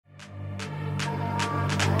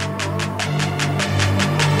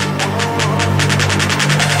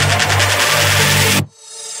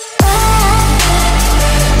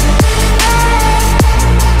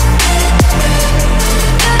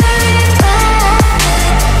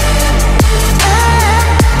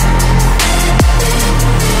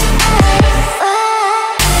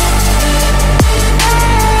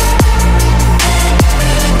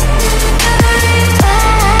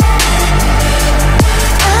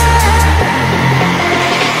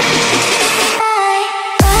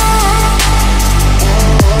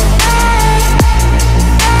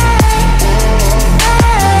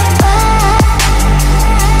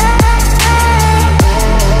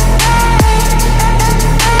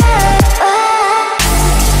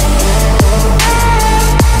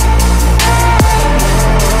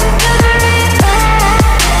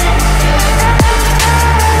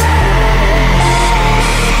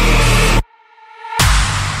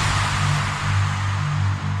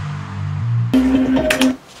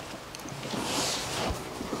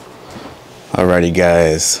Alrighty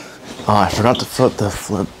guys. Oh, I forgot to flip the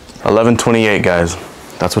flip. 11:28 guys.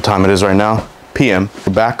 That's what time it is right now. PM.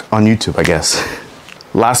 We're back on YouTube, I guess.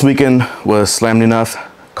 Last weekend was Slammed Enough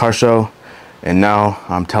car show, and now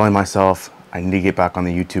I'm telling myself I need to get back on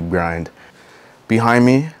the YouTube grind. Behind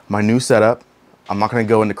me, my new setup. I'm not gonna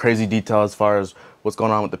go into crazy detail as far as what's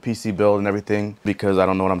going on with the PC build and everything because I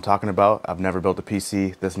don't know what I'm talking about. I've never built a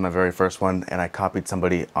PC. This is my very first one, and I copied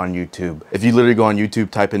somebody on YouTube. If you literally go on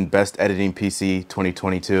YouTube, type in best editing PC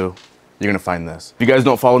 2022, you're gonna find this. If you guys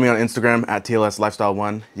don't follow me on Instagram at TLS Lifestyle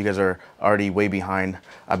 1, you guys are already way behind.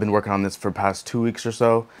 I've been working on this for the past 2 weeks or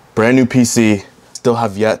so. Brand new PC. Still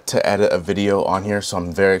have yet to edit a video on here, so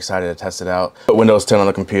I'm very excited to test it out. Put Windows 10 on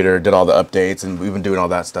the computer, did all the updates, and we've been doing all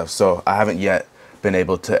that stuff. So I haven't yet been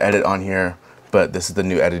able to edit on here, but this is the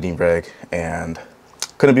new editing rig, and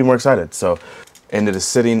couldn't be more excited. So, and it is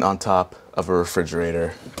sitting on top of a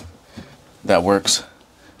refrigerator that works.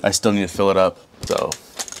 I still need to fill it up, so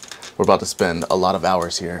we're about to spend a lot of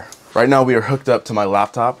hours here. Right now we are hooked up to my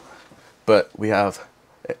laptop, but we have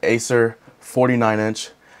an Acer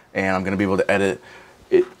 49-inch, and I'm gonna be able to edit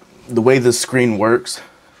it. The way this screen works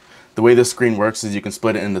is you can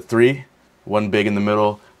split it into 3, one big in the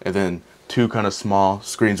middle, and then 2 kind of small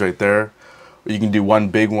screens right there. Or you can do one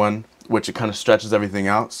big one, which it kind of stretches everything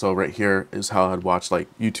out. So right here is how I'd watch like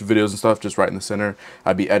YouTube videos and stuff, just right in the center.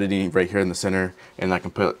 I'd be editing right here in the center, and I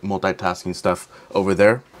can put multitasking stuff over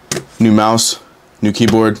there. New mouse, new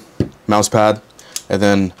keyboard, mouse pad, and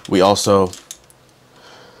then we also,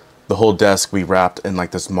 the whole desk we wrapped in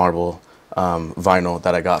like this marble vinyl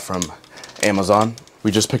that I got from Amazon.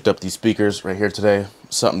 We just picked up these speakers right here today,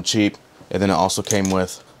 something cheap, and then it also came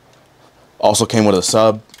with a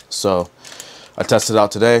sub. So I tested it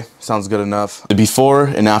out today, sounds good enough. The before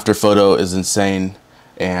and after photo is insane,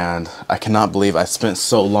 and I cannot believe I spent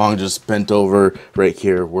so long just bent over right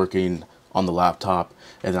here working on the laptop.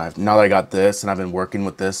 And then now that I got this and I've been working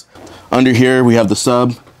with this. Under here we have the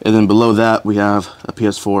sub, and then below that we have a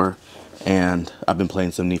PS4, and I've been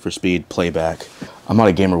playing some Need for Speed playback. I'm not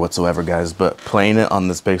a gamer whatsoever guys, but playing it on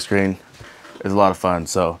this big screen is a lot of fun.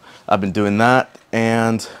 So I've been doing that,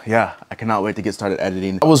 and yeah, I cannot wait to get started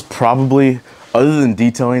editing. That was probably, other than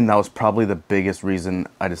detailing, that was probably the biggest reason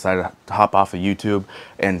I decided to hop off of YouTube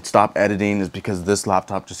and stop editing, is because this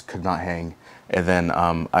laptop just could not hang. And then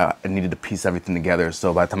I needed to piece everything together.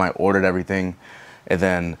 So by the time I ordered everything, and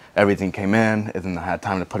then everything came in, and then I had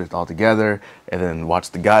time to put it all together, and then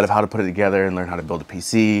watch the guide of how to put it together and learn how to build a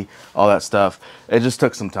PC, all that stuff. It just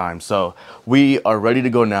took some time. So we are ready to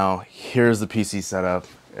go now. Here's the PC setup.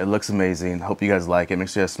 It looks amazing. Hope you guys like it. Make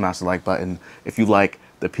sure you guys smash the like button if you like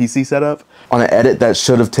the PC setup. On an edit that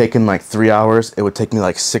should have taken like 3 hours, it would take me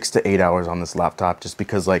like 6 to 8 hours on this laptop, just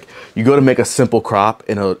because like you go to make a simple crop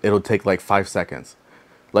and it'll take like 5 seconds.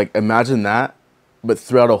 Like imagine that, but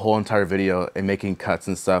throughout a whole entire video and making cuts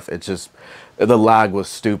and stuff, it just, the lag was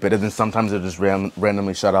stupid, and then sometimes it just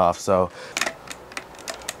randomly shut off. So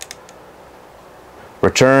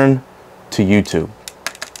return to YouTube.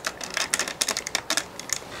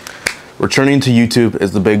 Returning to YouTube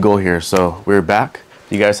is the big goal here. So we're back.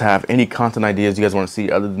 If you guys have any content ideas you guys want to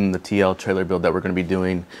see other than the TL trailer build that we're going to be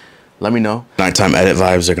doing, let me know. Nighttime edit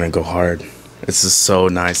vibes are going to go hard. It's just so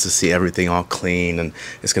nice to see everything all clean, and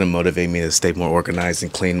it's going to motivate me to stay more organized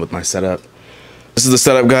and clean with my setup. This is the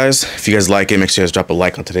setup guys. If you guys like it, make sure you guys drop a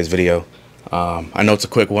like on today's video. I know it's a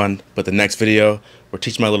quick one, but the next video, we're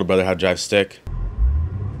teaching my little brother how to drive stick.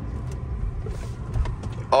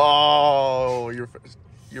 Oh,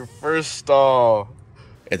 your first stall.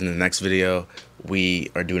 And then the next video, we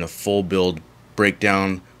are doing a full build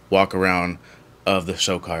breakdown, walk around of the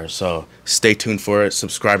show cars. So stay tuned for it.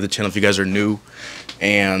 Subscribe to the channel if you guys are new,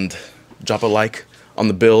 and drop a like on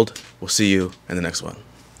the build. We'll see you in the next one.